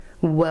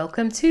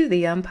Welcome to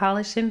the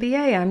Unpolished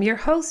MBA. I'm your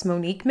host,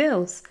 Monique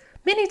Mills.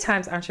 Many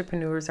times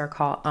entrepreneurs are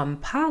called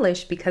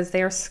unpolished because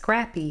they are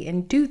scrappy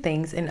and do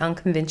things in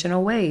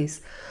unconventional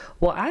ways.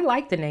 Well, I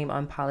like the name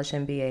Unpolished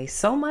MBA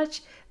so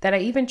much that I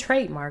even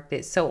trademarked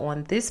it. So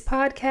on this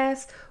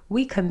podcast,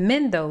 we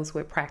commend those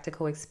with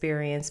practical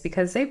experience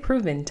because they've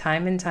proven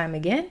time and time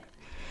again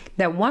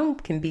that one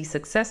can be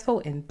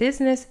successful in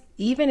business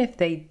even if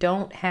they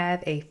don't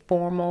have a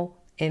formal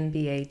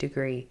MBA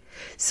degree.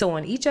 So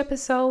on each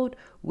episode,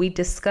 we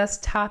discuss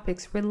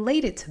topics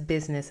related to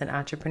business and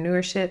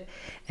entrepreneurship,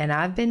 and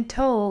I've been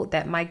told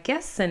that my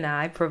guests and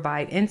I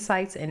provide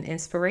insights and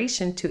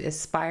inspiration to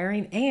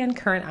aspiring and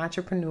current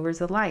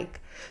entrepreneurs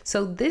alike.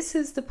 So this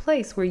is the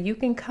place where you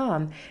can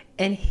come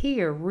and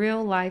hear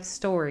real life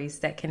stories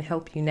that can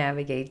help you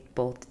navigate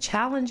both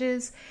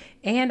challenges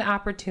and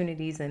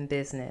opportunities in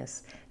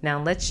business.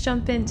 Now let's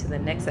jump into the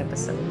next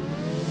episode.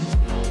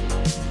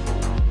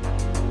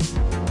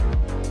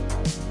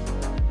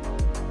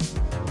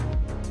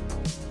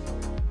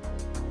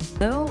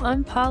 Hello,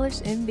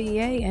 Unpolished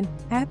MBA, and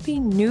Happy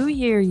New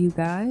Year, you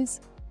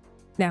guys.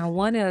 Now, I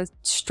want to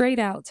straight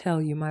out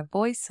tell you, my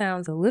voice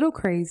sounds a little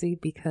crazy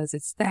because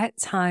it's that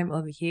time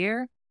of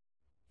year.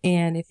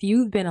 And if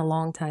you've been a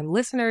long time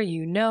listener,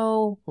 you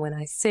know when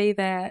I say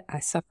that,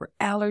 I suffer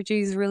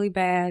allergies really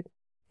bad.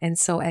 And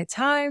so at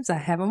times I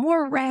have a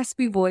more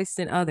raspy voice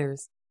than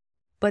others.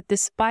 But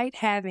despite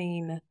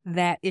having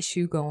that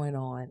issue going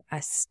on,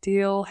 I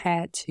still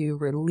had to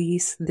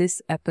release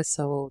this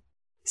episode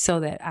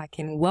so that I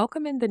can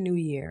welcome in the new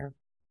year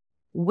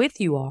with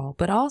you all,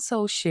 but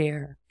also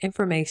share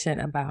information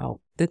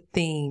about the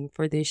theme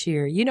for this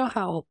year. You know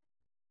how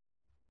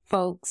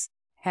folks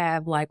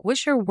have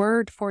what's your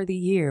word for the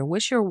year?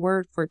 What's your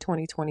word for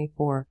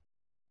 2024?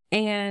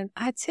 And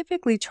I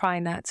typically try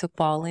not to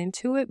fall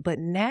into it, but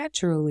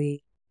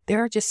naturally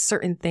there are just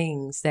certain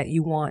things that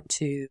you want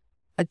to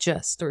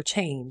adjust or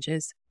change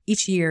as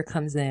each year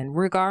comes in,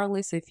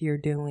 regardless if you're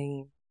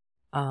doing,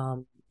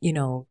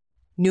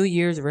 New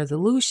Year's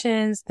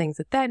resolutions, things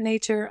of that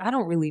nature. I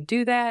don't really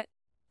do that,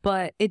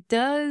 but it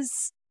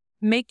does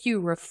make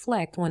you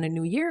reflect when a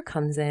new year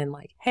comes in,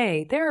 like,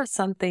 hey, there are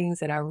some things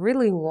that I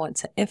really want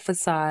to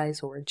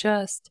emphasize or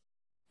adjust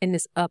in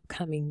this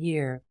upcoming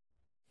year.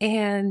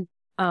 And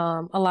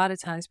a lot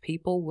of times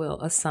people will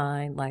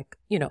assign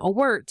a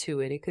word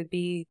to it. It could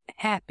be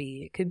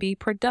happy. It could be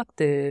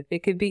productive.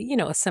 It could be,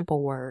 a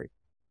simple word.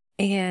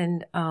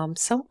 And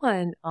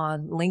someone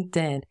on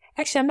LinkedIn,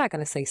 actually, I'm not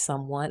going to say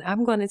someone,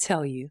 I'm going to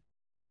tell you,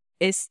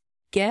 it's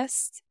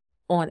guest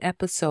on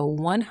episode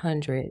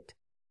 100,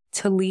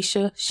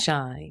 Talisha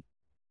Shine.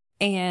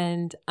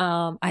 And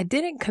I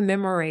didn't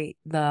commemorate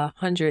the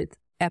 100th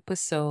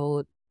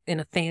episode in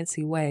a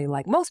fancy way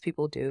like most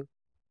people do.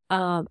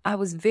 I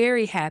was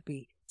very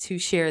happy to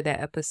share that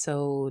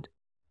episode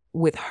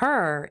with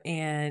her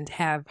and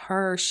have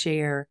her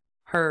share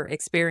her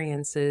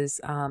experiences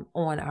on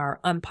our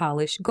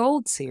Unpolished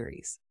Gold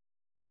series,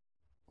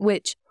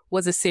 which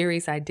was a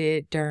series I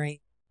did during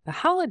the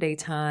holiday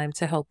time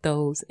to help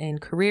those in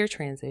career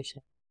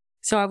transition.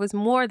 So I was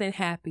more than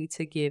happy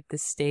to give the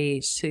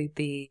stage to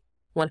the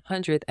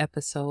 100th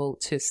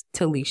episode to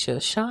Talisha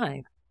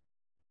Shine.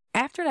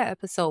 After that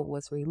episode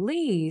was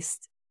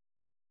released,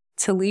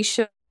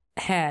 Talisha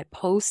had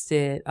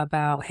posted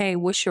about, hey,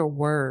 what's your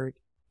word,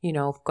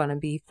 going to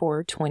be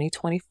for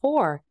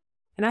 2024?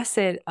 And I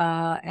said,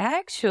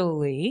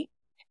 actually,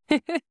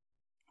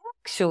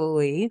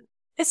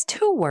 it's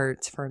two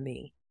words for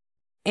me.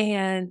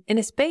 And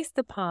it's based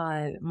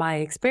upon my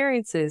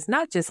experiences,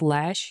 not just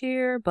last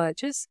year, but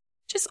just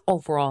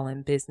overall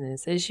in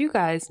business. As you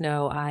guys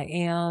know, I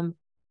am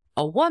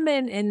a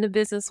woman in the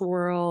business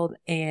world.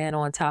 And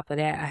on top of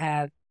that, I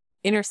have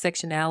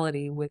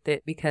intersectionality with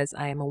it because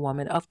I am a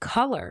woman of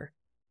color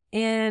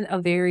in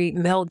a very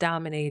male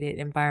dominated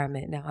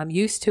environment. Now I'm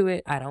used to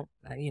it.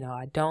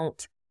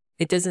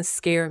 It doesn't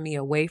scare me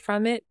away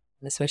from it,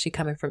 especially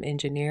coming from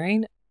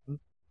engineering.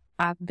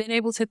 I've been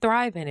able to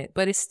thrive in it,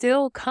 but it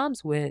still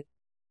comes with,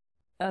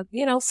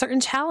 certain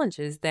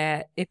challenges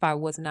that if I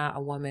was not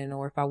a woman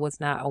or if I was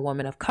not a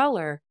woman of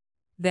color,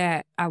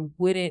 that I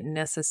wouldn't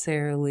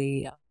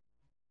necessarily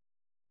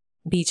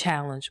be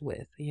challenged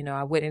with.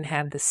 I wouldn't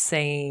have the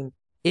same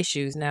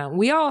issues. Now,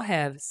 we all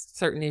have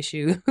certain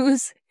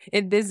issues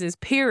in business,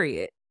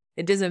 period.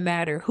 It doesn't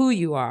matter who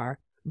you are,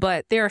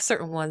 but there are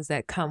certain ones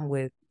that come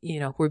with,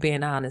 if we're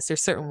being honest,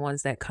 there's certain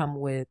ones that come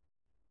with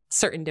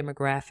certain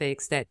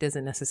demographics that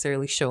doesn't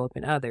necessarily show up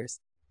in others.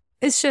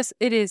 It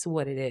is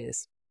what it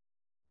is.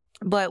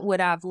 But what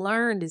I've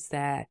learned is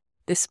that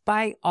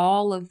despite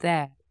all of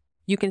that,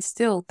 you can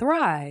still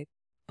thrive,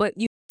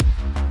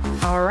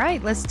 All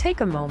right, let's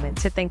take a moment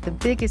to thank the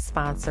biggest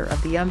sponsor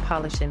of the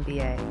Unpolished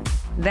MBA.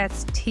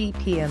 That's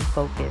TPM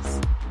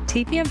Focus.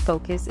 TPM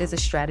Focus is a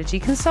strategy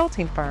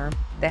consulting firm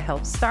that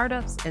helps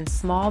startups and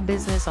small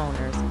business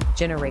owners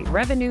generate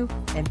revenue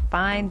and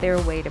find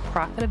their way to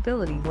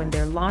profitability when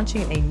they're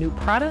launching a new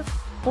product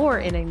or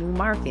in a new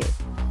market.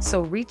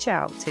 So reach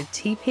out to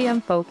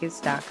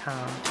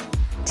tpmfocus.com.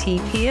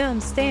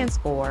 TPM stands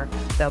for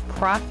The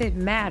Profit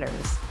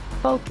Matters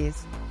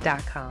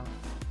Focus.com.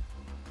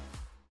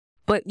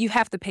 But you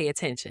have to pay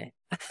attention.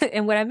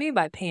 And what I mean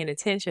by paying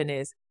attention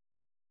is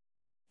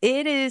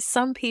it is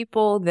some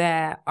people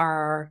that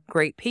are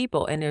great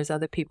people and there's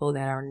other people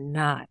that are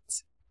not.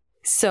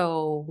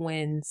 So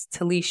when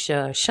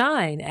Talisha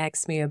Shine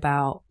asked me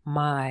about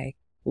my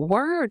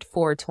word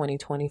for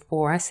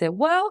 2024, I said,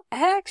 well,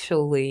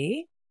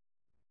 actually,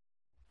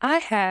 I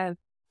have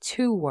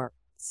 2 words.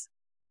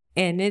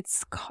 And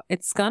it's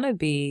gonna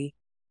be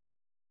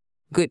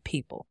good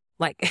people.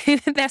 Like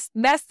that's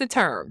the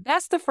term.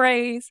 That's the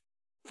phrase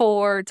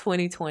for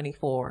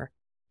 2024.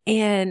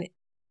 And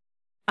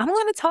I'm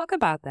going to talk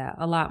about that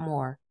a lot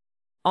more,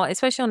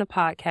 especially on the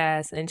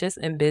podcast and just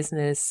in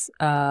business,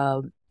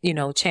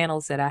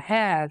 channels that I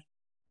have.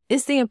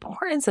 Is the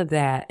importance of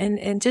that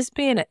and just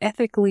being an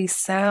ethically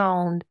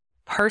sound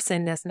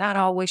person that's not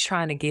always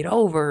trying to get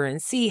over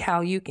and see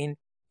how you can,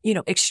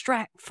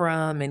 extract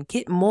from and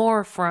get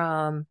more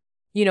from,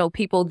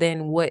 people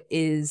than what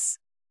is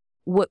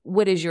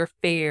your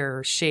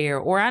fair share.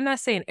 Or I'm not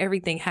saying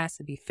everything has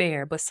to be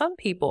fair, but some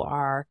people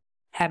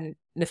have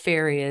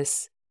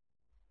nefarious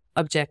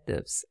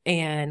objectives.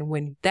 And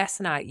when that's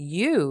not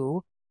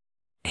you,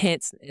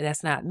 hence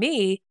that's not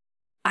me,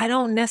 I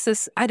don't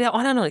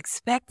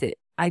expect it.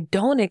 I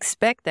don't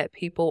expect that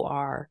people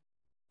are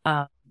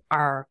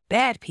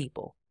bad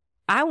people.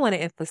 I want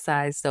to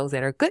emphasize those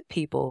that are good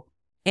people.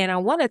 And I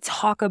want to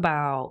talk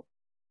about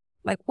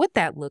like what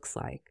that looks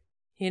like.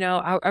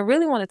 I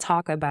really want to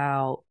talk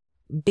about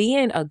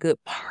being a good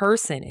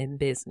person in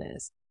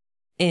business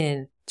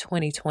in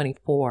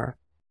 2024.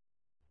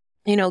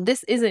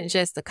 This isn't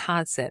just a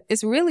concept.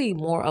 It's really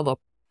more of a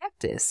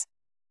practice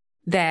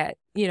that,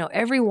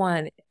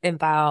 everyone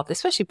involved,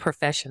 especially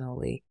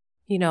professionally,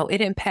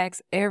 it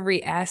impacts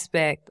every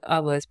aspect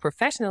of us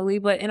professionally,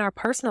 but in our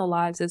personal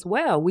lives as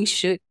well. We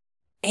should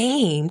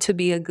aim to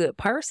be a good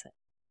person.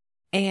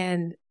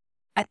 And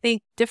I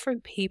think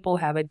different people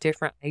have a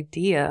different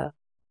idea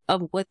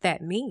of what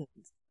that means.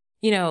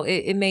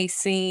 It may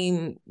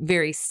seem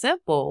very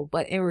simple,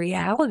 but in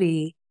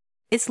reality,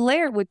 it's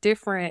layered with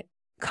different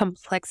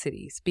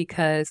complexities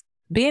because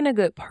being a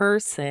good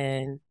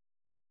person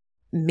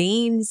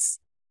means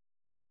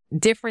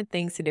different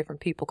things to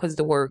different people because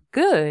the word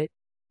good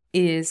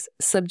is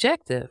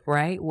subjective,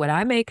 right? What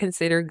I may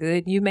consider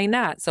good, you may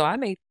not. So I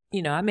may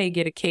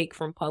get a cake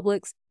from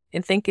Publix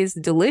and think it's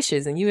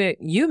delicious and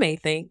you may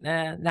think,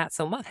 not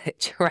so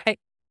much, right?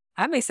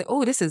 I may say,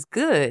 oh, this is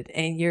good.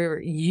 And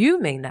you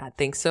may not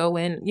think so.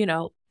 And,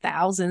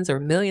 thousands or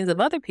millions of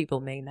other people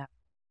may not.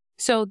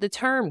 So the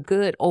term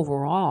good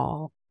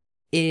overall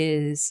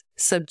is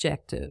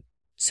subjective.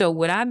 So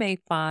what I may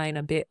find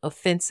a bit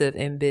offensive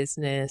in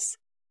business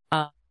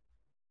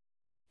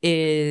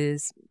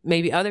is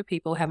maybe other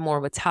people have more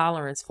of a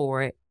tolerance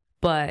for it,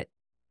 but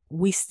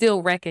we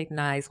still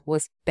recognize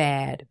what's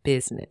bad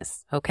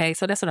business. Okay.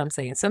 So that's what I'm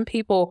saying. Some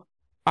people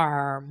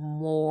are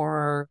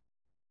more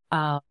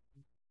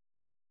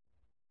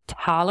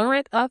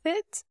tolerant of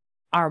it,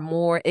 are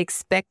more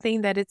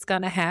expecting that it's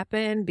going to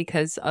happen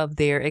because of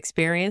their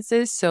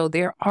experiences. So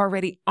they're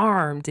already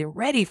armed and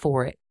ready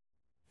for it.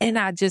 And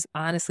I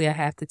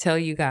have to tell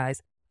you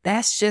guys,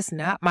 that's just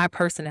not my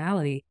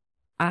personality.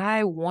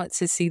 I want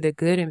to see the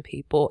good in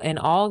people. And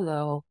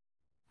although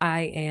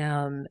I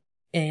am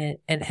and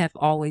have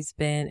always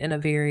been in a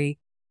very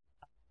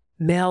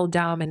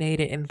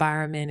male-dominated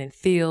environment and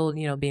field,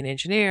 being an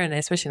engineer and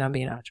especially not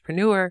being an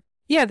entrepreneur.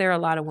 Yeah, there are a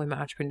lot of women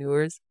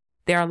entrepreneurs.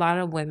 There are a lot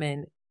of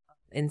women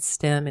in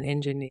STEM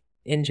and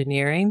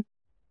engineering.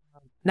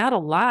 Not a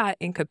lot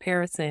in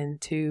comparison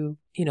to,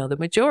 the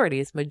majority.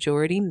 It's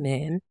majority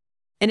men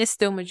and it's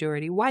still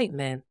majority white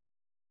men.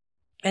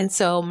 And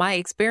so my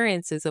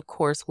experiences, of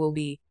course, will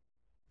be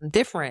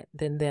different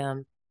than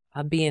them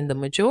being the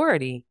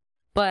majority.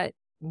 But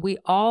we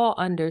all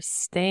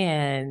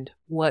understand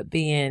what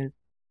being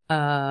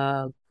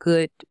a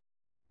good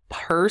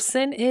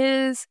person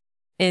is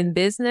in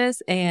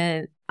business.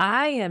 And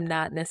I am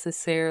not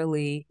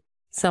necessarily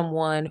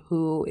someone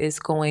who is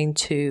going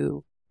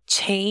to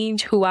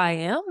change who I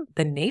am,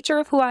 the nature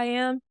of who I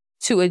am,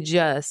 to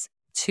adjust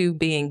to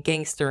being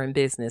gangster in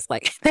business.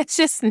 Like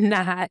that's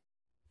not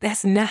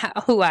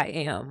who I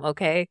am.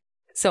 Okay.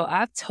 So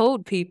I've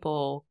told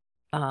people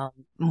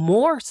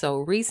more so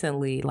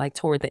recently, like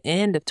toward the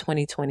end of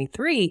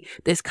 2023,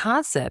 this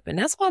concept, and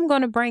that's why I'm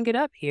going to bring it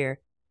up here.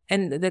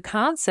 And the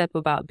concept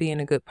about being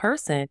a good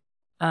person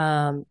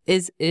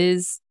is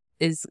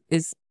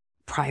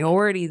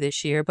priority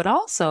this year. But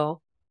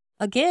also,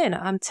 again,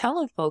 I'm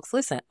telling folks,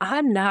 listen,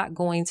 I'm not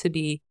going to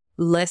be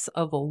less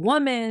of a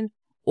woman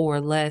or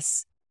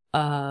less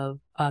of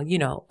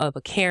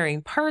a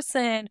caring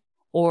person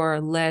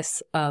or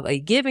less of a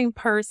giving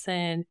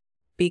person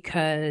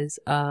because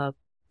of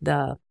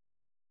the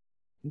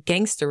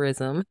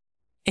gangsterism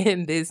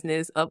in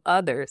business of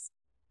others.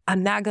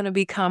 I'm not going to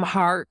become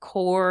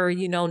hardcore,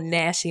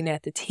 gnashing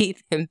at the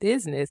teeth in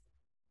business.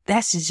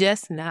 That's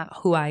just not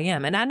who I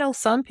am. And I know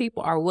some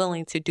people are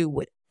willing to do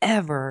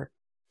whatever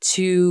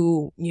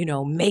to,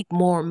 make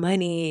more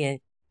money and,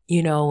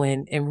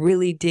 and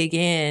really dig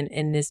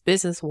in this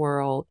business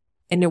world,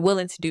 and they're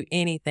willing to do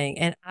anything.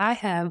 And I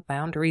have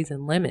boundaries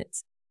and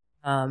limits,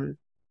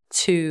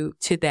 to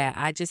that.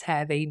 I just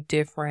have a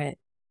different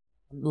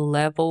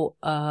level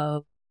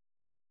of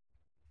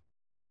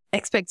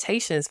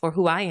expectations for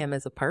who I am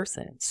as a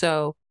person.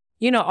 So,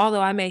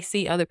 although I may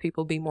see other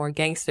people be more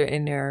gangster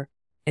in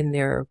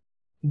their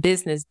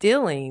business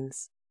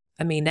dealings,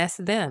 I mean, that's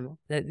them.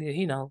 That,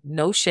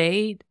 no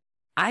shade.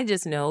 I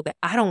just know that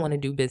I don't want to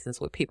do business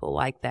with people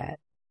like that,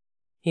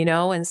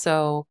 and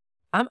so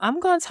I'm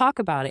going to talk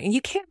about it. And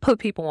you can't put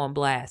people on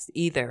blast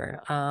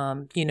either,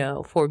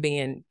 for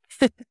being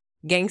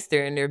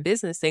gangster in their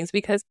business things,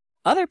 because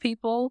other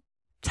people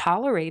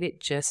tolerate it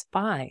just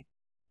fine.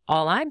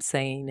 All I'm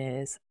saying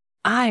is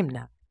I'm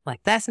not.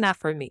 Like, that's not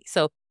for me.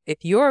 So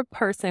if you're a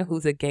person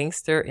who's a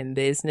gangster in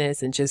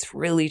business and just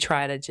really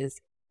try to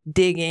just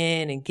dig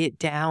in and get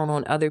down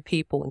on other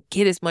people and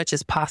get as much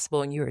as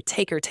possible, and you're a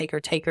taker,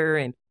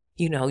 and,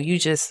 you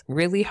just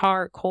really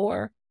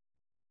hardcore,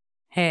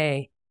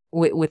 hey,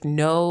 with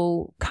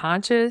no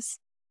conscience,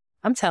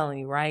 I'm telling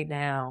you right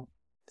now,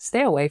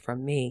 stay away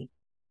from me.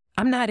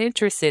 I'm not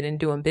interested in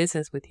doing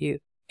business with you.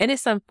 And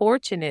it's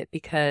unfortunate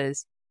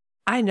because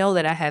I know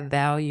that I have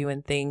value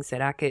in things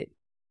that I could,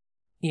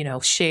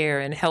 share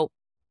and help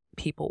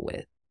people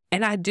with.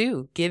 And I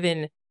do,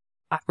 given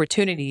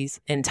opportunities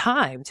and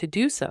time to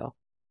do so.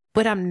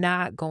 But I'm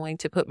not going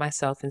to put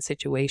myself in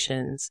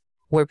situations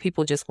where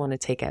people just want to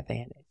take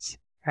advantage,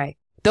 right?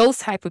 Those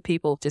type of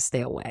people, just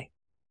stay away.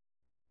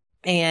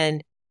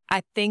 And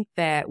I think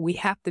that we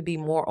have to be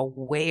more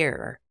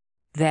aware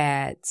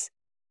that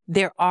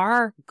there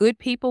are good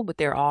people, but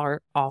there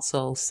are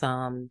also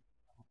some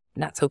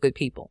not so good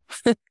people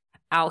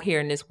out here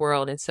in this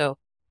world. And so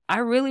I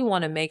really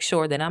want to make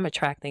sure that I'm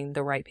attracting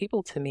the right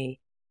people to me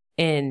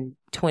in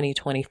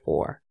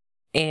 2024,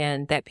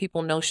 and that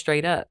people know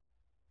straight up,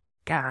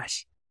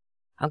 gosh,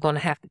 I'm going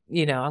to have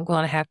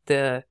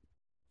to,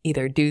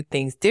 either do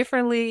things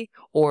differently,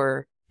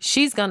 or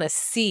she's going to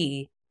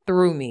see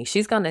through me.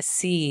 She's going to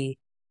see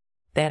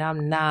that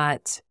I'm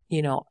not,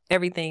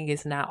 everything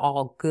is not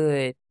all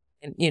good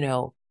and,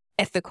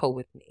 ethical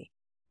with me.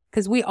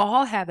 Because we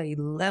all have a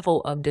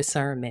level of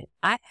discernment.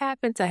 I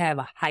happen to have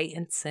a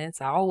heightened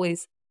sense. I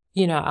always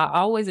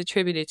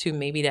attribute it to,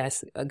 maybe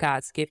that's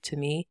God's gift to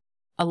me.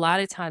 A lot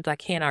of times I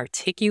can't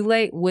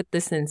articulate what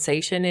the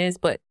sensation is,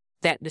 but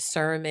that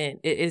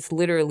discernment is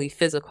literally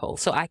physical.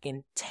 So I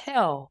can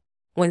tell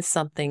when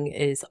something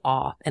is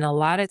off. And a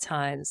lot of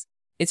times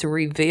it's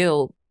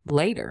revealed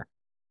later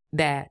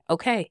that,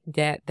 okay,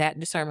 that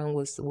discernment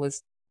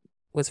was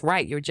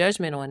right. Your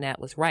judgment on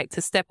that was right.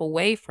 To step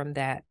away from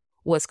that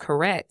was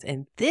correct.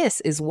 And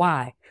this is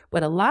why.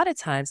 But a lot of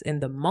times in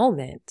the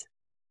moment,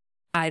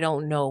 I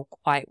don't know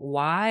quite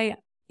why,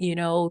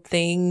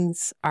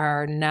 things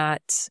are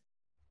not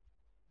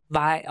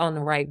on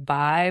the right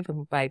vibe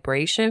and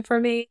vibration for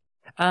me,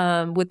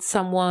 with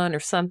someone or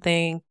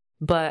something.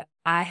 But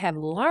I have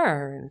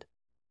learned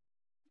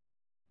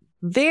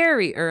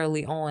very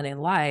early on in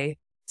life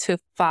to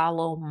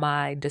follow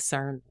my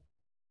discernment.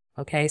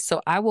 Okay,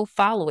 so I will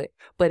follow it,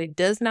 but it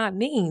does not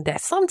mean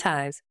that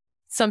sometimes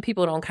some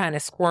people don't kind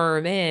of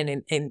squirm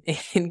in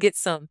and get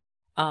some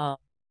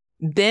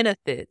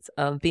benefits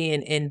of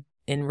being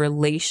in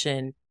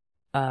relation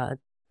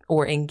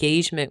or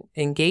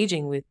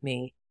engaging with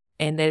me,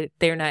 and that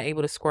they're not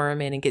able to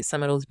squirm in and get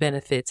some of those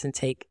benefits and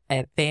take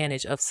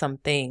advantage of some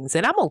things.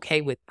 And I'm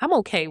okay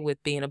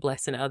with being a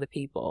blessing to other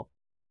people.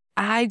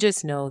 I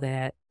just know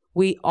that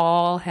we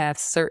all have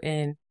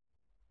certain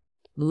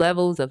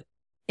levels of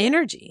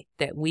energy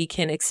that we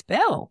can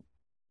expel.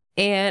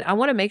 And I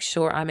want to make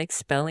sure I'm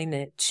expelling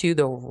it to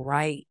the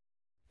right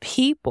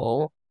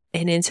people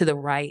and into the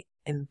right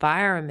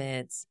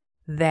environments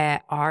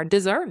that are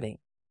deserving.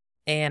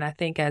 And I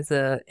think as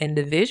an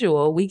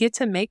individual, we get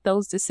to make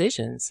those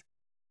decisions,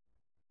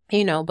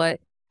 but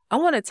I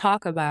want to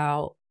talk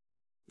about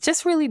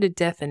just really the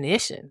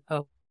definition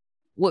of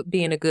what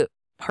being a good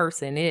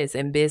person is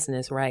in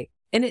business, right?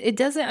 And it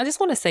doesn't, I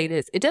just want to say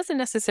this, it doesn't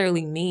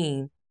necessarily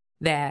mean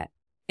that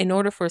in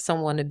order for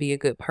someone to be a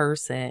good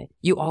person,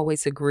 you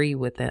always agree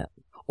with them.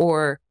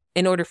 Or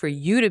in order for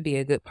you to be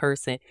a good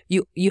person,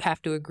 you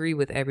have to agree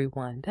with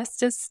everyone.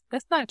 That's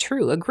not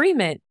true.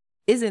 Agreement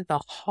isn't the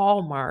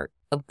hallmark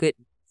of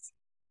goodness.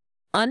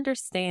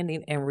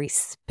 Understanding and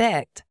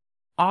respect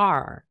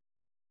are.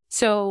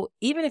 So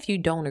even if you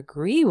don't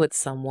agree with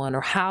someone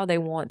or how they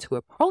want to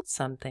approach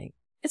something,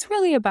 it's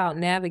really about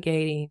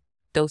navigating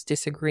those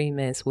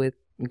disagreements with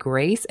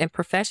grace and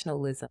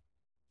professionalism.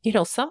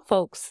 Some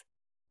folks,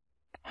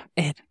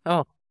 and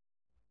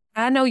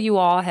I know you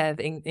all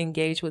have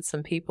engaged with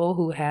some people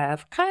who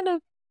have kind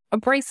of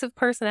abrasive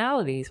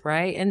personalities,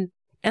 right? And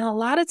a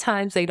lot of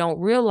times they don't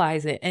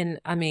realize it. And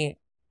I mean,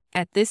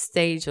 at this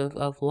stage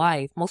of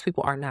life, most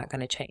people are not going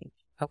to change.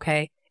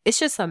 Okay. It's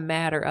just a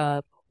matter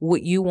of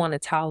what you want to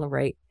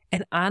tolerate.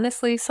 And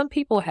honestly, some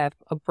people have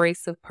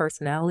abrasive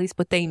personalities,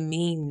 but they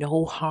mean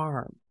no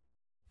harm.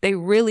 They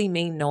really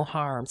mean no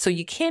harm. So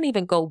you can't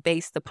even go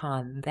based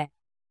upon that.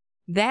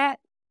 That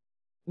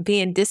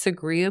being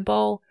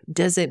disagreeable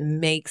doesn't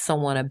make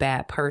someone a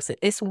bad person.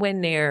 It's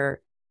when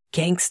they're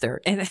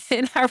gangster. And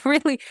I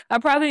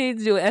probably need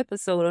to do an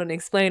episode on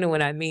explaining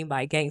what I mean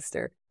by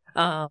gangster.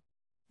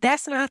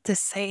 That's not the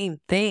same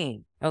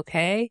thing.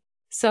 Okay.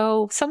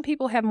 So some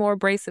people have more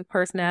abrasive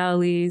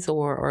personalities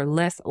or are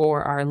less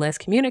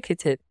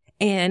communicative.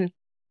 And,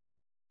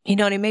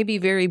 they may be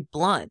very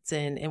blunt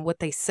in what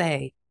they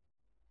say,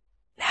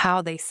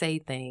 how they say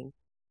things.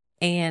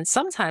 And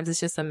sometimes it's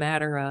just a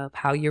matter of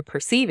how you're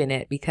perceiving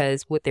it,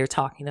 because what they're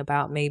talking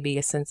about may be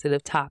a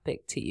sensitive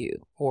topic to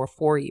you or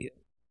for you.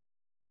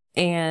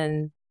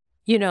 And,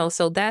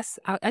 so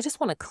I just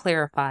want to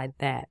clarify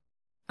that.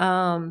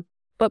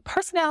 But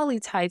personality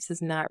types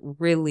is not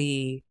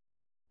really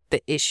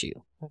the issue.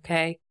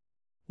 Okay.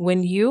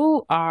 When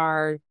you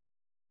are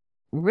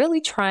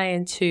really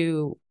trying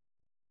to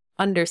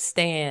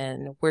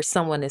understand where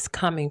someone is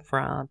coming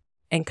from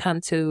and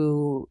come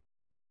to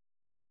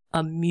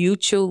a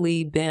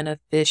mutually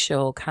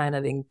beneficial kind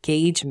of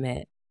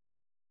engagement,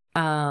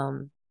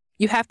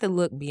 you have to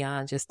look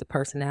beyond just the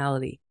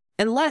personality,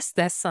 unless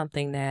that's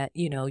something that,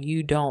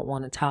 you don't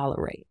want to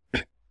tolerate.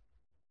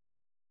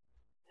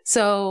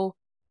 So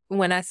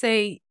when I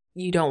say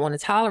you don't want to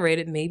tolerate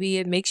it, maybe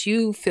it makes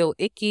you feel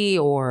icky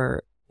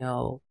or,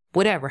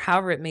 whatever,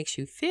 however it makes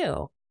you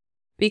feel.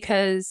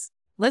 Because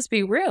let's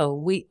be real,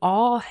 we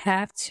all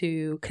have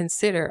to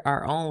consider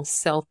our own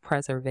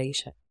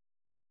self-preservation.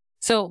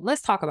 So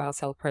let's talk about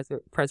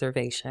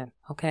self-preservation,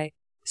 okay?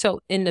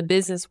 So in the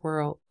business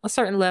world, a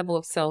certain level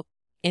of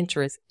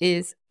self-interest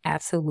is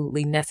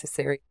absolutely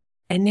necessary.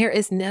 And there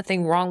is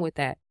nothing wrong with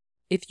that.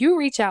 If you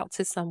reach out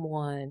to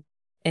someone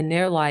and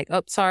they're like,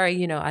 oh,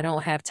 sorry, I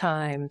don't have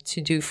time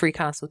to do free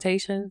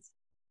consultations,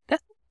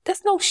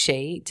 that's no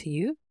shade to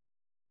you.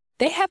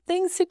 They have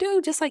things to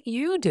do just like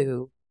you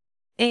do.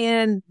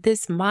 And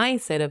this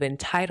mindset of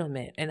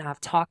entitlement, and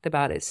I've talked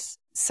about it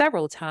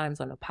several times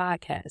on the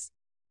podcast,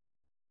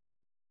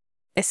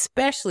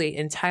 especially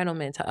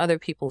entitlement to other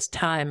people's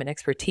time and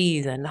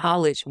expertise and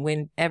knowledge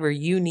whenever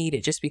you need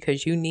it, just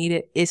because you need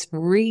it, is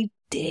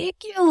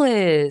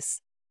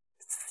ridiculous.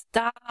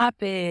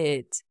 Stop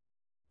it.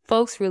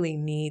 Folks really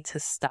need to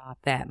stop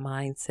that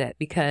mindset,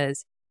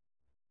 because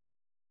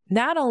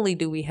not only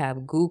do we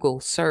have Google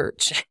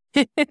search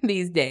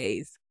these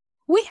days,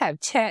 we have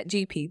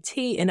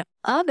ChatGPT and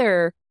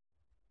other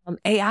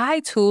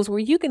AI tools where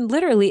you can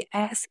literally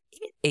ask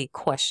it a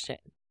question.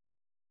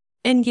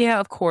 And yeah,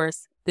 of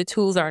course, the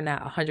tools are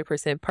not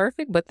 100%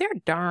 perfect, but they're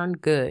darn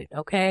good,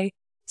 okay?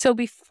 So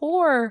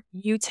before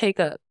you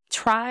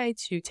try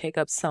to take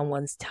up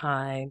someone's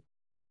time,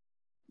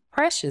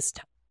 precious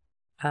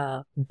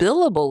time,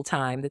 billable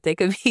time that they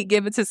could be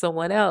given to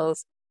someone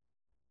else,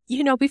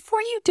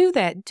 before you do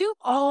that, do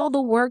all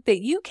the work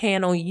that you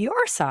can on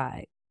your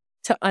side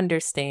to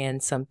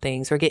understand some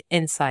things or get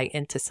insight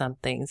into some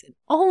things. And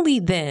only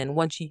then,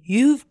 once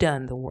you've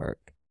done the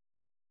work,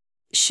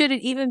 should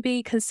it even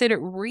be considered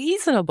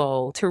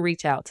reasonable to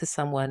reach out to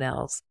someone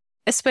else,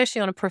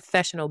 especially on a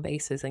professional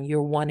basis, and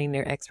you're wanting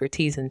their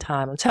expertise and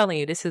time. I'm telling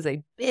you, this is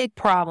a big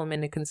problem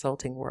in the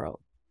consulting world.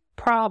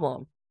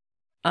 Problem.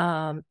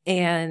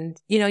 And,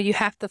 you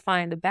have to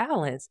find a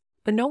balance,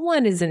 but no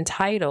one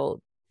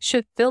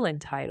should feel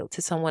entitled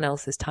to someone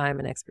else's time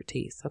and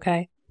expertise.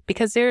 Okay.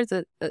 Because there's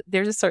a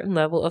certain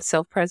level of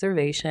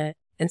self-preservation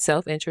and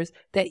self-interest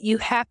that you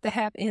have to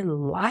have in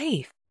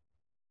life.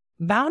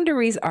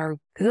 Boundaries are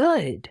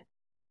good,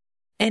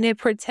 and it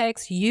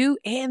protects you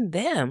and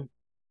them.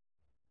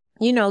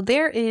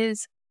 There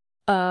is,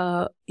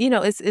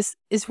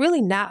 it's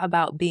really not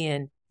about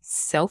being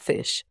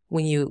selfish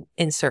when you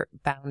insert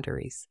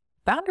boundaries.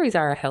 Boundaries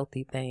are a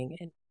healthy thing.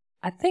 And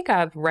I think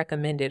I've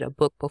recommended a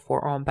book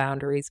before on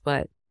boundaries,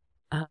 but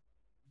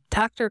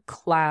Dr.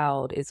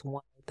 Cloud is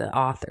one of the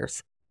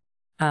authors.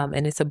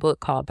 And it's a book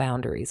called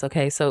Boundaries.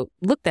 Okay. So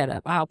look that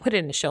up. I'll put it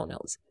in the show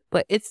notes,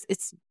 but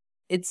it's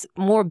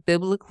more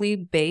biblically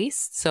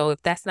based. So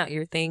if that's not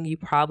your thing, you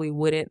probably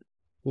wouldn't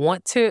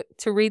want to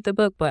read the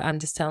book, but I'm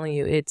just telling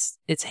you,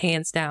 it's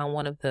hands down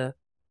one of the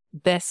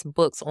best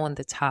books on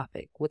the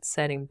topic with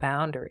setting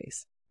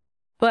boundaries.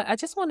 But I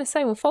just want to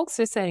say, when folks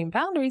are setting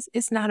boundaries,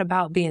 it's not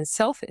about being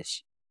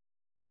selfish,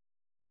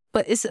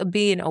 but it's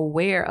being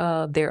aware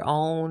of their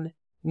own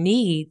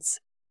needs.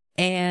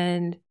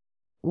 And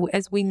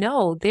as we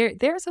know,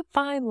 there's a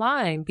fine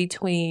line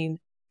between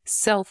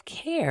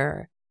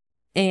self-care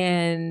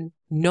and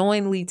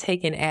knowingly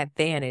taking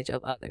advantage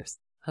of others.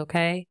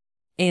 Okay.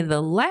 And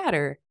the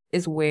latter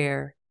is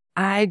where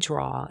I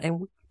draw,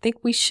 and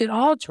think we should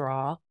all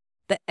draw,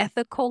 the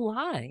ethical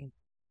line.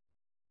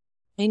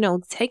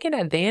 Taking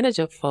advantage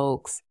of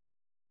folks.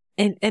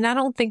 And I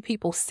don't think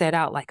people set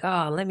out like,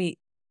 oh,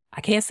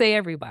 I can't say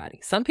everybody.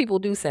 Some people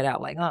do set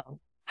out like,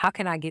 oh, how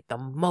can I get the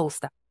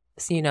most out of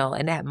this,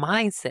 and that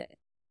mindset.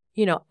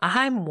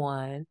 I'm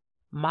one,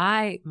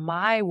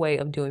 my way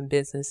of doing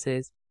business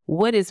is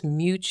what is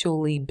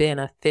mutually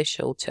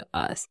beneficial to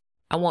us.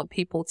 I want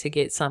people to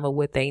get some of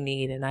what they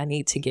need, and I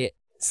need to get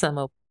some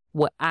of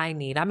what I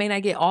need. I may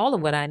not get all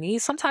of what I need.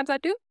 Sometimes I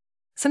do.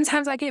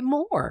 Sometimes I get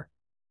more.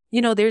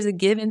 There's a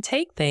give and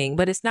take thing,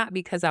 but it's not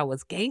because I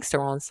was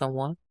gangster on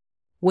someone.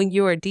 When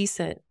you're a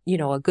decent,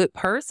 a good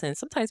person,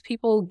 sometimes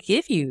people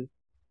give you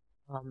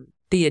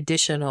the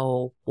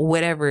additional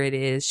whatever it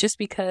is just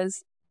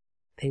because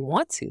they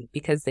want to,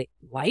 because they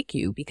like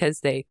you, because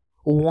they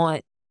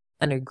want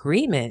an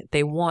agreement.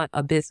 They want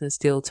a business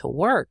deal to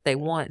work. They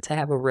want to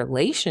have a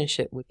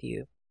relationship with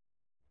you,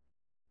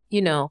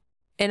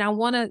 and I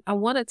want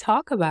to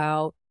talk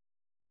about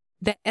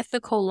the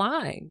ethical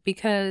line,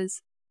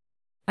 because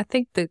I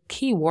think the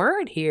key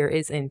word here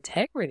is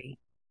integrity.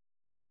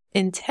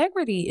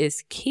 Integrity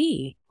is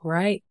key,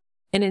 right?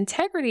 And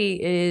integrity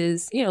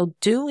is,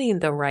 doing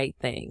the right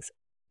things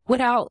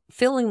without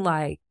feeling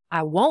like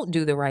I won't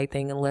do the right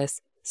thing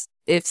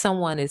if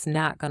someone is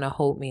not going to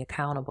hold me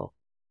accountable.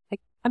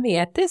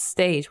 At this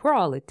stage, we're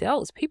all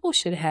adults. People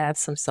should have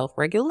some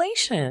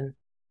self-regulation,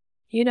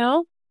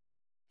 And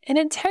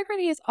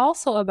integrity is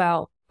also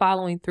about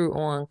following through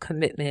on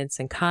commitments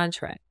and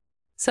contracts.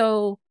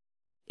 So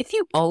if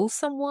you owe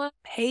someone,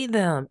 pay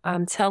them.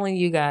 I'm telling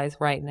you guys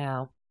right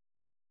now.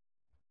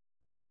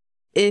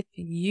 If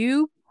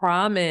you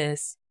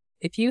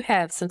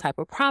have some type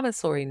of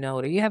promissory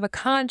note or you have a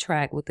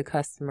contract with the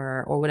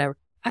customer or whatever,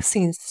 I've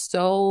seen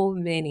so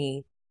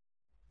many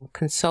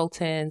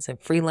consultants and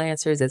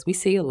freelancers, as we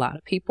see a lot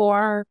of people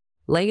are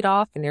laid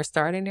off and they're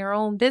starting their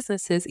own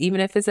businesses, even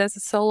if it's as a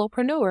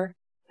solopreneur.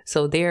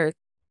 So they're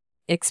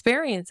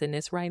experiencing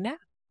this right now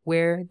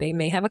where they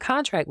may have a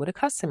contract with a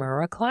customer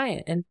or a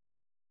client and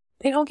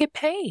they don't get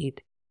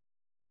paid,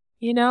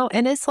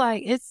 and it's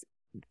like,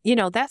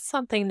 that's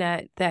something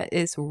that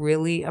is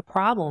really a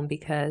problem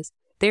because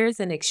there's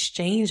an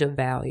exchange of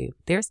value.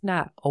 There's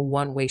not a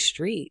one-way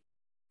street.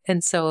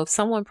 And so if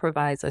someone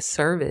provides a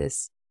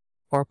service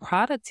or a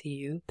product to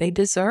you, they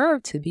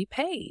deserve to be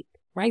paid,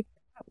 right?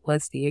 That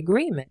was the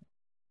agreement.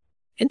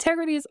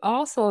 Integrity is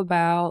also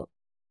about,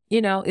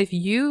 if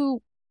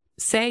you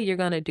say you're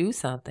going to do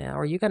something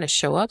or you're going to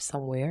show up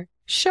somewhere,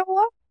 show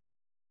up,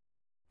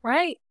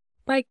 right?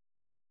 Like,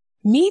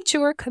 meet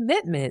your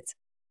commitments.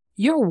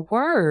 Your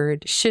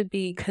word should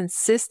be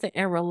consistent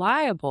and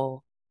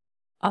reliable.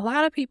 A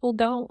lot of people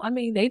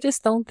they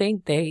just don't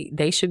think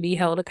they should be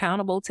held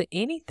accountable to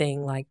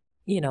anything like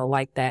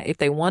that. If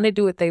they want to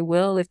do it, they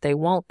will. If they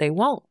won't, they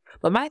won't.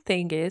 But my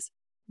thing is,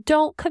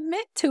 don't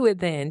commit to it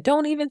then.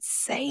 Don't even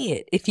say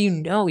it if you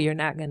know you're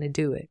not going to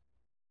do it,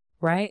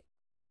 right?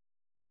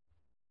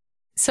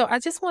 So I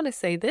just want to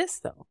say this,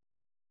 though.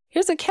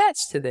 Here's a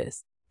catch to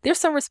this. There's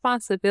some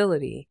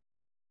responsibility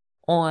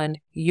on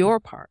your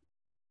part.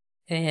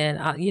 And,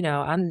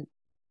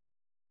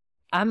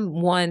 I'm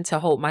one to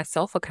hold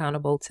myself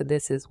accountable to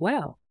this as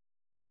well.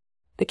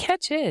 The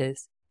catch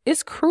is,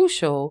 it's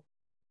crucial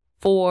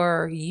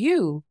for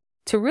you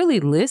to really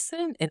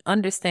listen and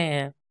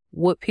understand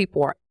what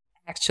people are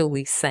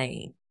actually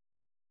saying.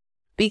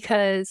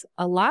 Because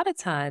a lot of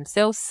times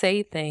they'll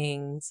say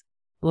things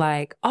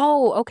like,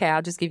 oh, okay,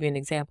 I'll just give you an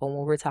example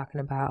when we're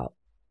talking about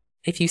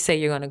if you say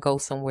you're going to go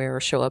somewhere or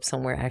show up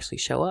somewhere, actually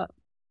show up.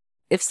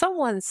 If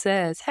someone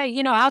says,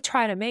 hey, I'll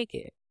try to make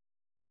it,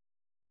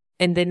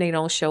 and then they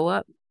don't show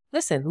up,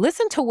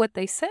 listen to what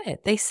they said.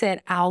 They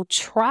said, I'll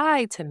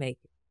try to make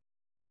it,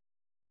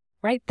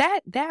 right?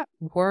 That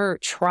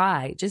word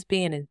try, just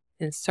being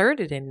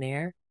inserted in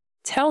there,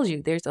 tells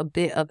you there's a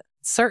bit of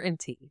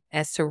certainty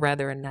as to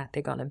whether or not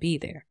they're going to be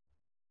there.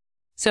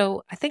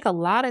 So I think a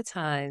lot of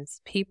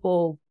times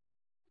people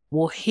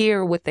will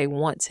hear what they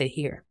want to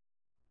hear,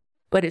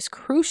 but it's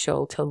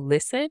crucial to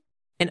listen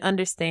and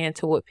understand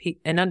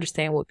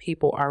what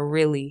people are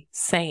really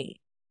saying,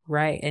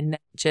 right? And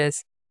not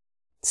just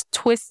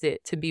twist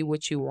it to be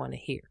what you want to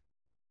hear.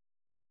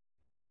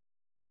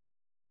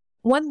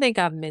 One thing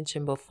I've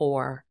mentioned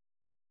before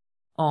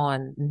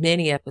on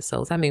many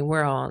episodes,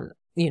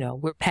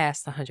 we're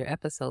past 100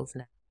 episodes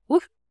now.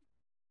 Woof.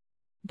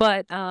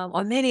 But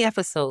on many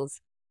episodes,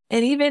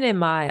 and even in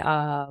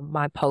my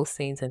my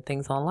postings and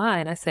things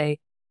online, I say,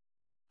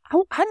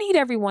 I need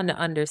everyone to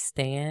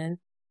understand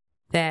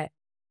that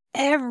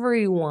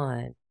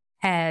everyone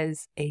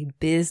has a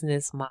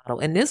business model.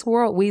 In this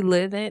world we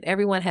live in,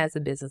 everyone has a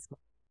business model.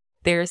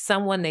 There is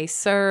someone they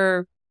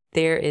serve.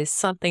 There is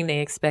something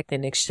they expect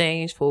in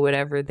exchange for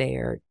whatever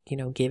they're,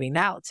 giving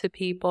out to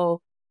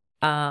people.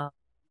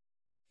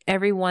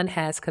 Everyone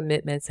has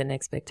commitments and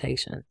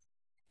expectations.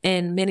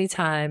 And many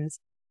times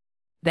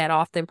that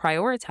often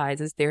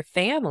prioritizes their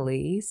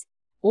families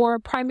or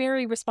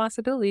primary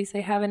responsibilities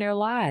they have in their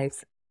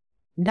lives.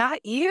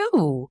 Not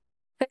you.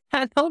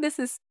 I know this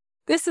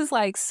is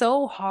like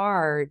so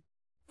hard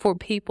for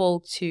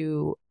people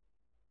to,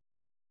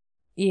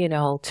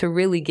 to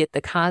really get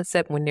the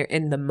concept when they're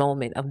in the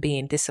moment of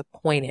being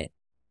disappointed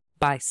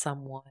by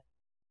someone.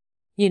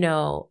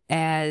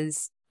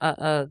 As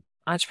a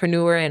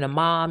entrepreneur and a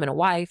mom and a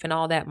wife and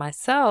all that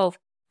myself,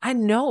 I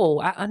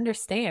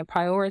understand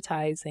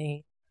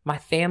prioritizing my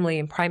family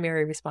and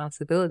primary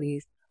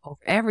responsibilities over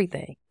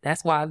everything.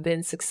 That's why I've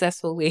been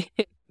successfully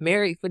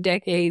married for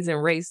decades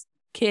and raised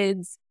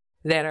kids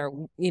that are,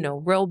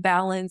 real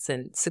balanced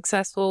and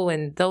successful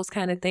and those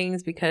kind of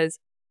things, because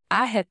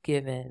I have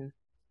given,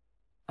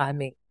 I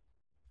mean,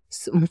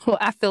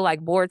 I feel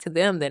like more to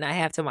them than I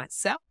have to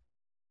myself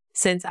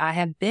since I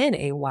have been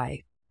a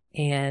wife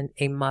and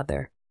a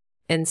mother.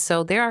 And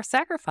so there are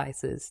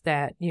sacrifices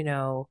that,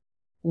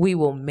 we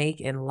will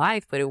make in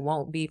life, but it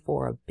won't be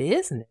for a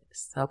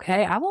business.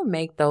 Okay. I will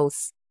make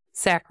those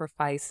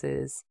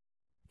sacrifices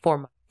for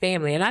my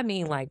family. And I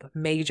mean like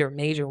major,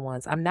 major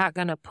ones. I'm not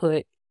going to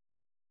put,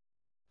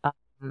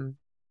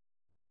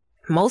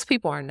 most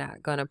people are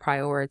not going to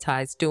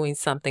prioritize doing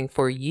something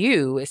for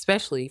you,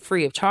 especially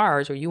free of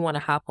charge, or you want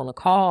to hop on a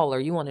call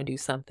or you want to do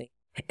something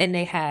and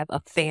they have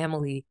a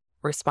family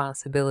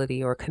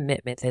responsibility or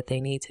commitment that they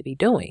need to be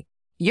doing.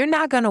 You're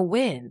not going to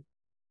win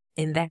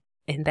in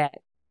that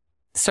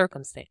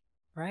circumstance,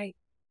 right?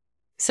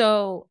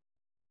 So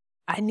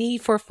I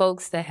need for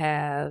folks to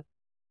have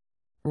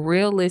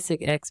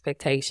realistic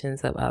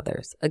expectations of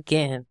others.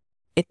 Again,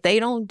 if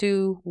they don't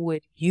do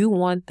what you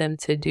want them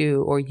to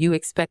do or you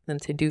expect them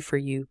to do for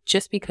you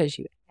just because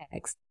you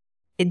asked,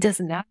 it does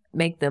not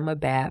make them a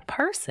bad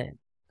person.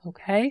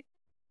 Okay?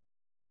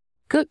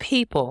 Good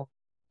people.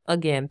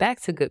 Again,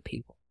 back to good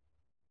people.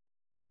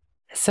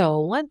 So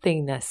one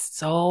thing that's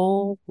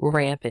so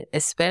rampant,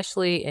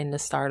 especially in the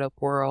startup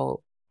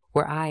world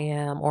where I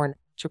am, or an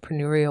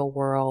entrepreneurial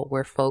world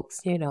where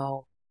folks,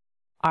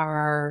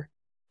 are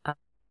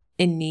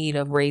in need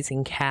of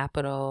raising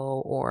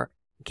capital or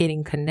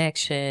getting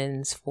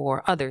connections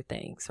for other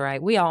things,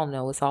 right? We all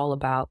know it's all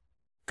about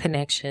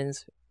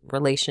connections,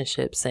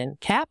 relationships, and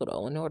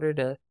capital in order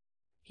to,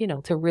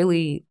 to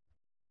really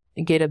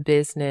get a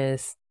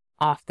business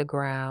off the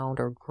ground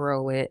or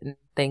grow it and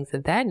things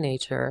of that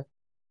nature.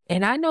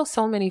 And I know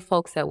so many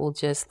folks that will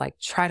just like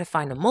try to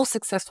find the most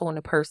successful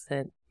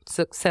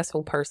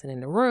person in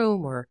the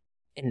room or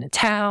in the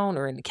town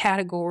or in the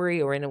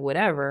category or in the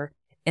whatever,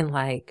 and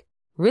like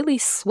really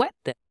sweat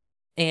them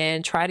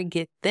and try to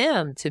get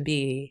them to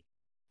be,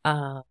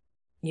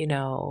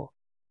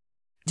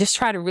 just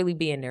try to really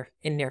be in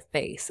their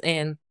face.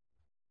 And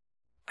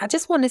I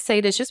just want to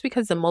say this, just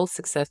because the most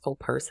successful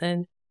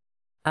person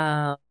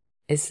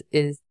is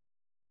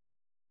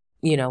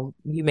you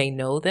may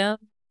know them,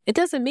 it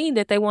doesn't mean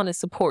that they want to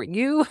support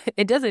you.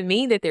 It doesn't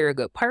mean that they're a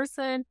good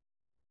person.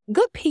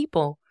 Good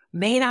people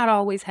may not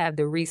always have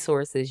the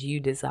resources you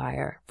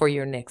desire for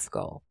your next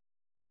goal,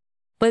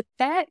 but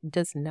that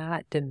does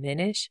not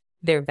diminish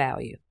their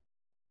value.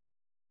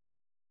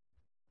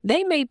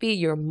 They may be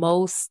your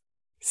most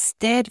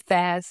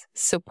steadfast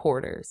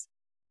supporters,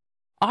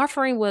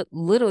 offering what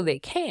little they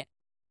can,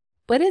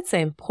 but it's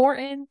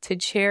important to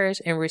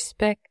cherish and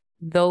respect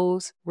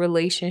those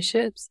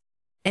relationships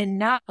and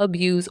not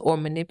abuse or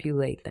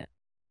manipulate them.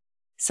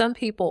 Some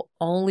people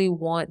only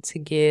want to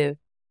give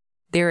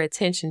their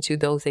attention to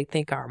those they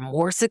think are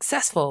more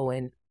successful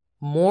and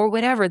more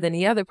whatever than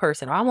the other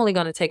person. I'm only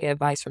going to take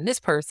advice from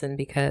this person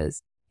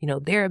because,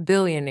 they're a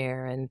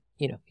billionaire and,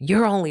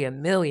 you're only a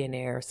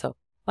millionaire. So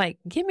like,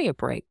 give me a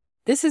break.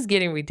 This is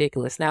getting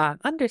ridiculous. Now, I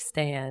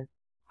understand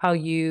how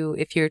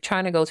if you're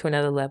trying to go to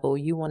another level,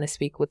 you want to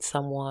speak with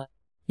someone,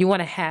 you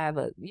want to have,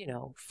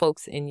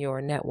 folks in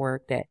your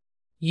network that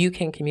you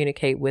can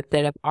communicate with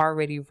that have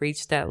already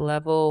reached that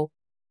level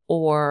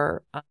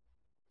or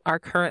are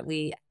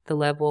currently at the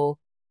level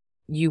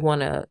you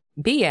want to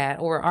be at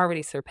or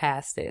already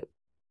surpassed it.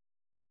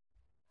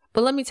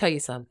 But let me tell you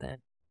something.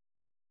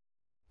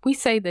 We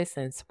say this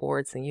in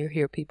sports, and you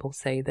hear people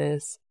say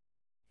this.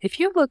 If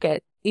you look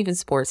at even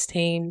sports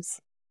teams,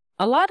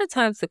 a lot of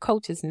times the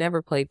coaches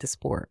never played the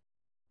sport,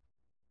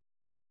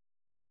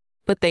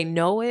 but they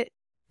know it.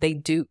 They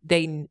do.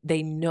 They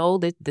know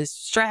that the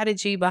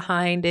strategy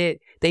behind it.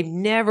 They've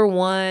never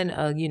won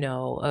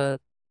a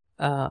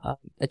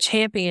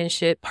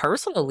championship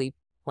personally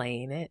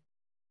playing it.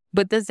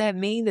 But does that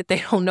mean that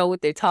they don't know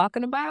what they're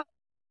talking about?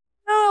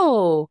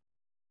 No.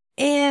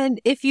 And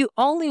if you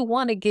only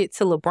want to get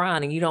to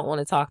LeBron and you don't want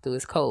to talk to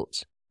his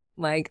coach,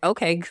 like,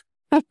 okay,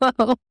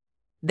 well,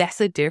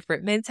 that's a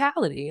different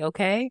mentality.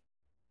 Okay.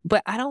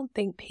 But I don't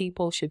think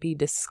people should be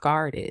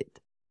discarded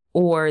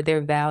or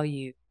their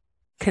value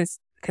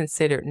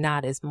considered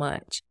not as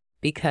much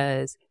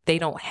because they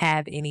don't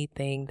have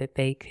anything that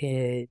they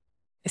could,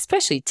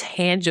 especially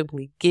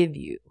tangibly, give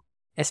you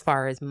as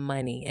far as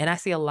money. And I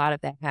see a lot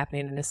of that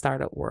happening in the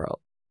startup world.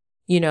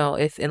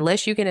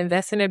 Unless you can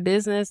invest in their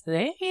business,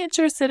 they ain't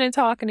interested in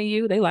talking to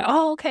you. They like,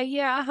 oh, okay,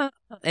 yeah. Uh-huh.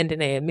 And then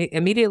they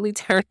immediately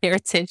turn their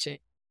attention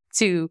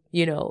to,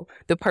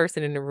 the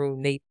person in the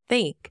room they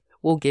think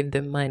will give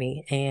them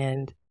money.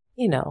 And,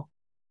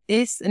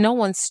 it's no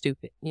one's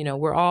stupid.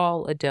 We're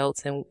all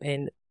adults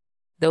and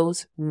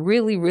those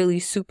really, really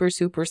super,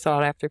 super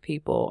sought after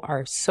people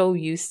are so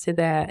used to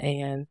that.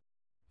 And,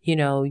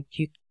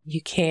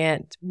 you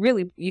can't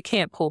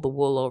pull the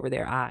wool over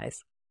their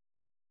eyes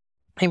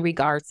in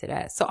regards to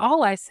that. So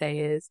all I say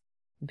is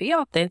be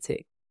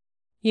authentic.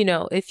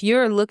 If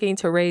you're looking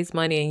to raise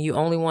money and you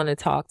only want to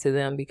talk to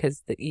them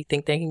because you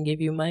think they can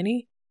give you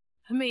money,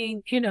 I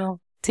mean,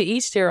 to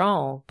each their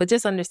own, but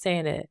just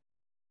understand that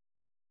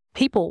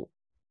people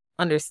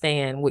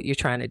understand what you're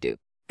trying to do.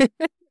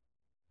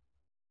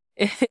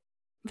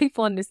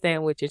 People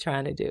understand what you're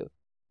trying to do.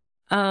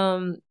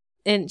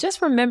 And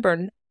just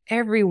remember,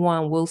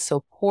 everyone will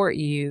support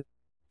you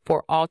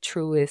for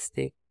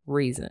altruistic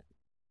reasons.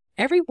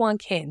 Everyone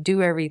can't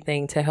do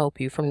everything to help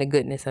you from the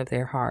goodness of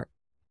their heart.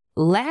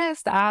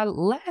 Last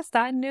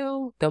I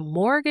knew, the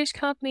mortgage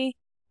company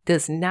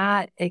does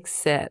not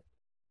accept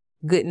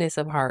goodness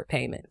of heart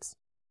payments.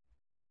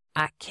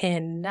 I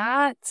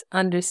cannot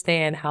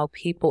understand how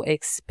people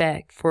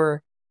expect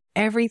for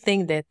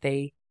everything that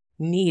they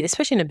need,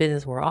 especially in the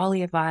business world, all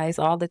the advice,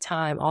 all the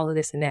time, all of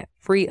this and that,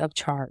 free of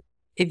charge.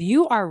 If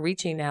you are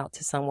reaching out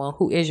to someone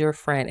who is your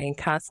friend and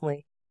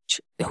constantly,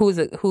 who's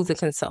a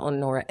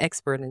consultant or an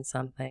expert in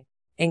something,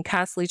 and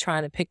constantly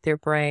trying to pick their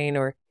brain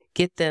or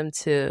get them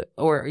to,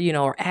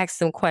 or ask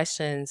them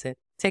questions and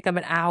take them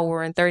an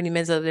hour and 30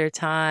 minutes of their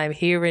time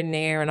here and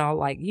there and all,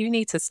 like, you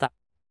need to stop.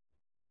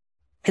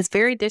 It's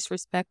very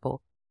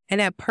disrespectful. And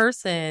that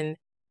person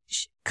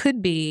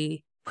could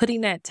be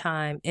putting that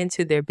time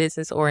into their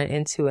business or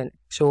into an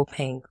actual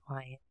paying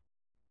client.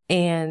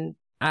 And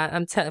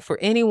I'm telling, for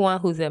anyone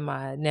who's in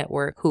my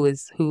network who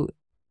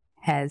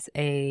has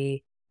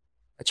a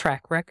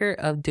track record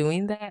of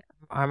doing that,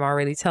 I'm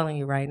already telling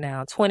you right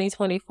now,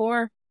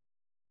 2024,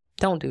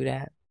 don't do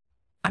that.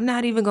 I'm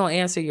not even going to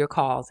answer your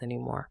calls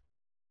anymore.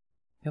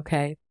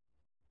 Okay?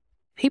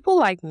 People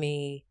like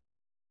me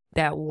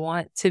that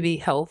want to be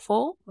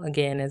helpful,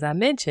 again, as I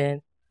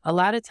mentioned, a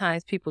lot of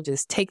times people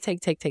just take.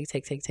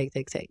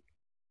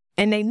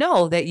 And they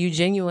know that you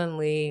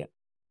genuinely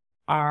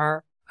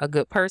are a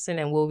good person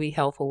and will be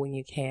helpful when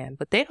you can.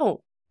 But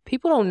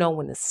people don't know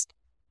when to stop.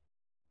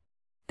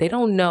 They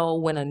don't know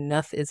when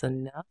enough is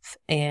enough.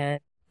 And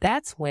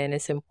that's when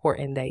it's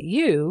important that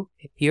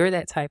if you're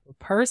that type of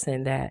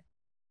person that,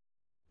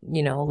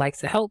 likes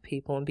to help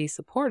people and be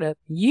supportive,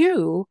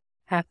 you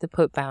have to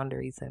put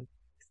boundaries in.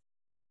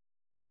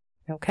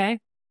 Okay?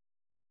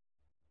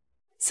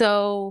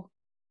 So,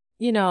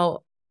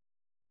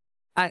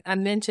 I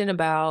mentioned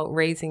about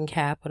raising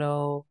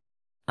capital.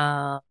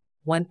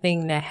 One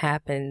thing that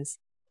happens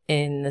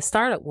in the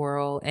startup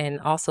world, and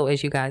also,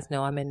 as you guys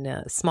know, I'm in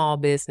the small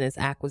business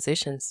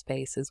acquisition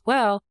space as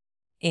well.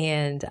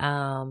 And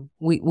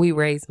we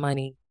raise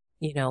money,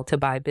 to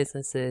buy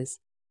businesses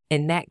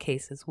in that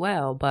case as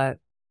well. But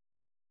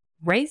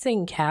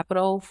raising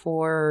capital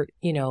for,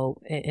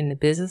 in the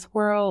business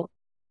world,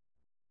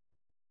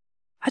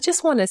 I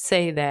just want to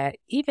say that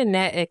even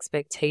that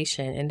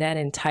expectation and that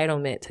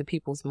entitlement to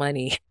people's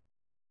money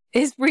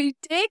is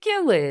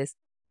ridiculous.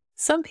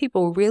 Some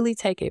people really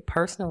take it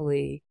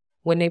personally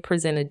when they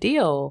present a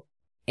deal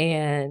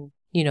and,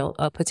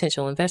 a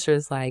potential investor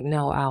is like,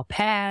 no, I'll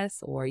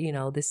pass, or,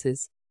 this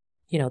is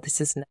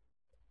not,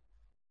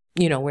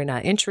 we're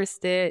not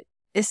interested.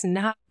 It's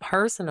not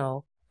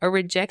personal. A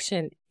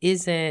rejection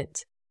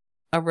isn't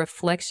a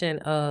reflection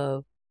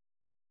of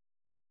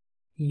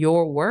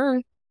your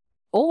worth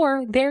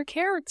or their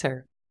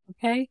character.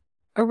 Okay?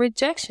 A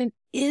rejection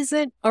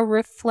isn't a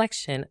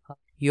reflection of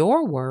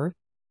your worth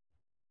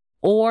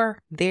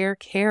or their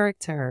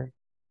character.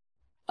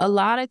 A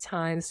lot of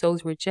times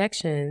those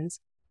rejections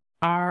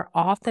are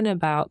often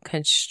about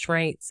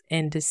constraints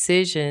and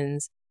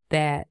decisions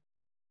that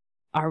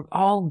are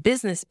all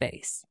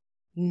business-based,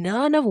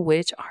 none of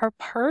which are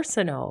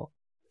personal.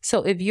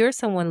 So if you're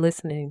someone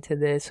listening to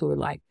this who are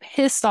like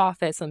pissed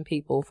off at some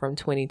people from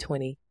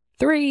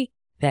 2023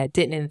 that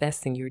didn't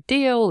invest in your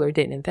deal or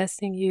didn't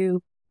invest in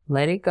you,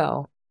 let it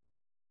go.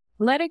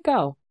 Let it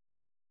go.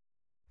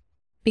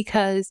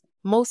 Because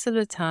most of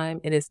the time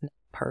it is not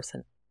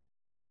personal.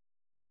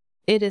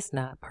 It is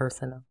not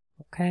personal,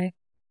 okay?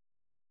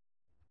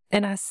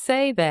 And I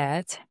say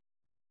that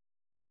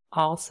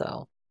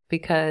also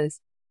because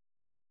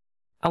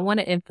I want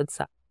to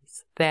emphasize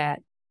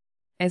that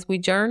as we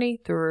journey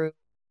through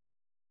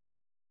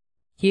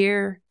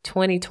year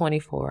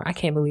 2024, I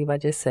can't believe I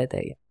just said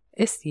that.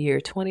 It's the year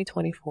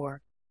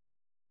 2024.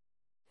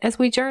 As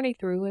we journey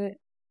through it,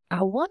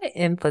 I want to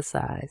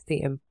emphasize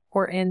the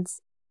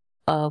importance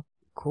of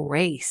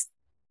grace,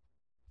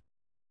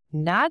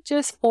 not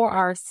just for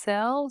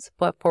ourselves,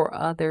 but for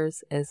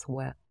others as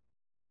well.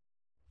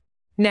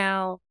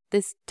 Now,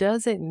 this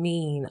doesn't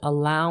mean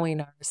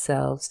allowing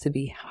ourselves to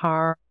be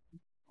harmed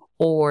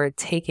or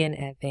taken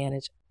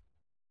advantage of.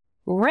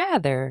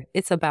 Rather,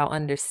 it's about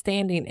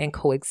understanding and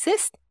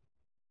coexisting,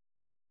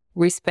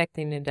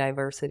 respecting the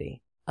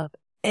diversity of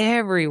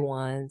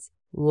everyone's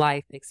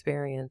life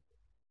experience.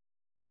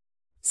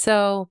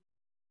 So,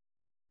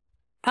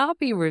 I'll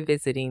be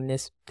revisiting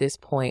this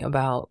point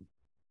about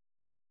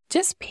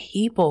just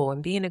people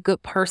and being a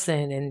good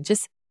person and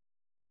just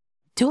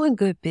doing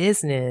good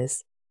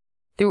business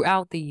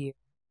throughout the year,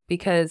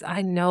 because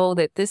I know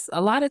that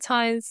a lot of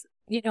times,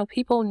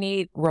 people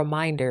need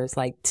reminders,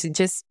 like to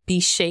just be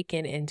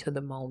shaken into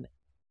the moment.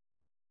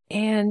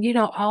 And,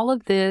 all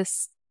of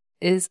this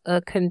is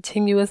a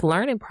continuous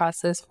learning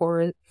process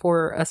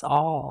for us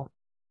all.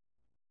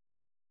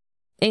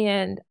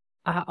 And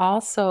I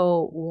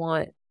also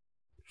want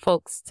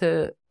folks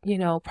to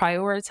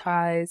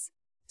prioritize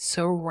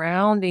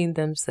surrounding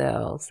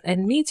themselves.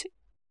 And me too.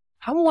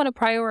 I want to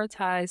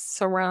prioritize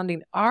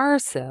surrounding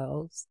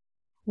ourselves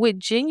with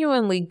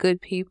genuinely good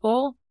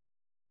people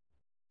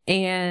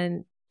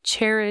and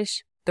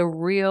cherish the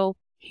real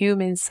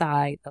human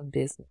side of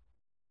business,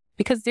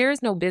 because there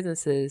is no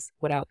businesses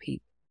without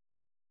people,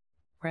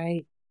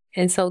 right?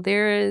 And so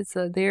there is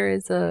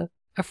a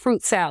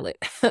fruit salad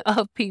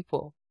of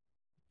people.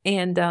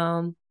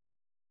 And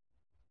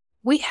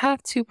we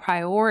have to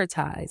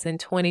prioritize in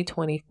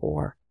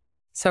 2024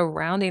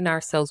 surrounding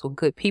ourselves with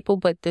good people,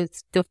 but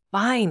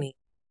defining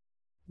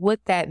what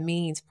that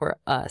means for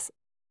us.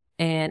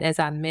 And as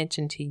I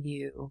mentioned to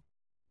you,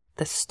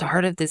 the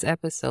start of this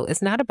episode,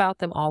 it's not about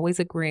them always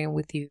agreeing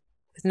with you.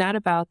 It's not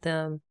about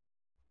them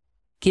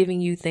giving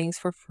you things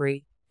for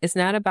free. It's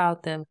not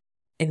about them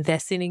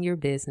investing in your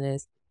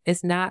business.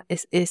 It's not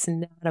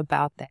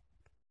about that.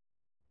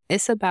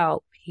 It's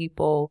about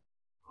people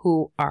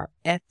who are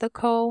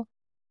ethical,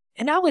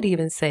 and I would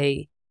even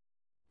say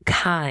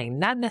kind,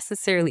 not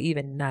necessarily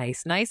even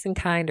nice. Nice and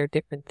kind are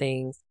different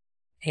things.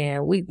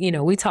 And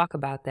we talk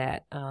about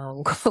that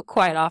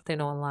quite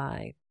often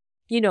online.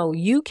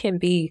 You can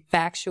be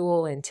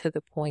factual and to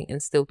the point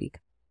and still be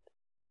kind.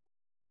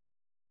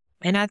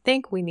 And I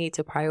think we need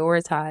to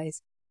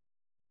prioritize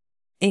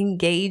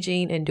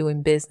engaging and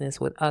doing business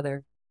with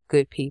other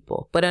good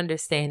people, but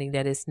understanding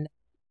that it's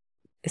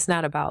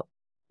not about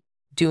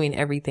doing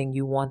everything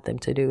you want them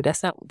to do.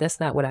 That's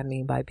not what I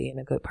mean by being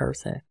a good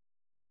person.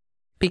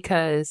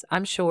 Because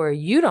I'm sure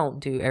you don't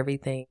do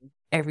everything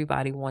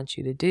everybody wants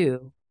you to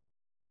do,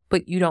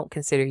 but you don't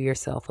consider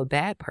yourself a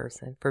bad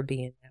person for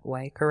being that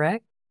way,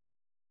 correct?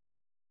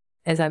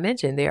 As I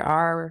mentioned, there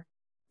are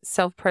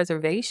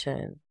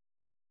self-preservation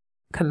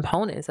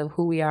components of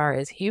who we are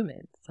as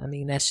humans. I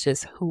mean, that's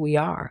just who we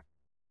are.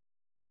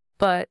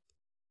 But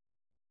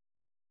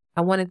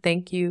I want to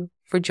thank you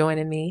for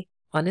joining me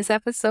on this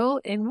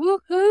episode. And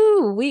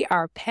woohoo, we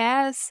are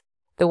past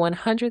the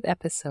 100th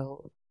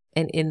episode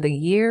and in the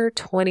year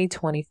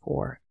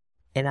 2024.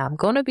 And I'm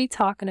going to be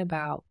talking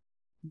about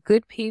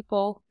good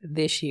people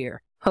this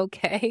year,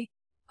 okay?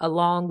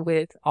 Along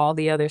with all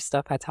the other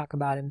stuff I talk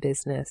about in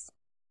business.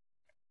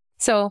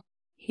 So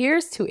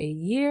here's to a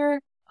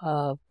year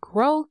of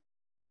growth,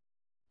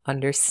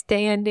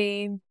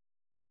 understanding,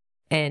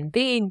 and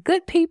being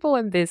good people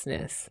in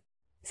business.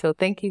 So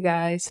thank you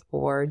guys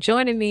for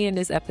joining me in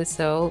this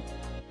episode.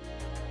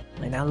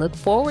 And I look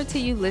forward to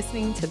you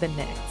listening to the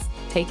next.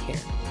 Take care.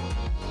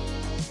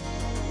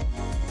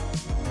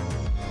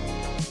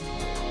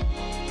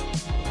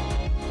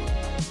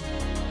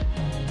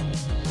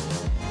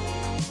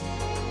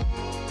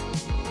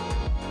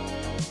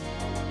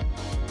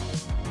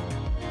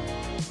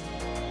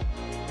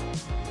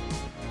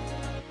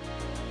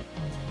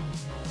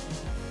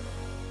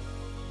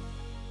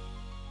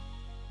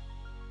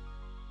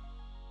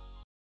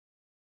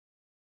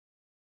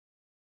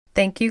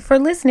 Thank you for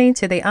listening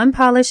to the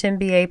Unpolished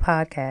MBA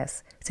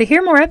podcast. To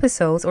hear more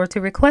episodes or to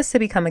request to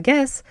become a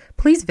guest,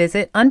 please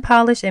visit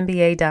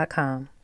unpolishedmba.com.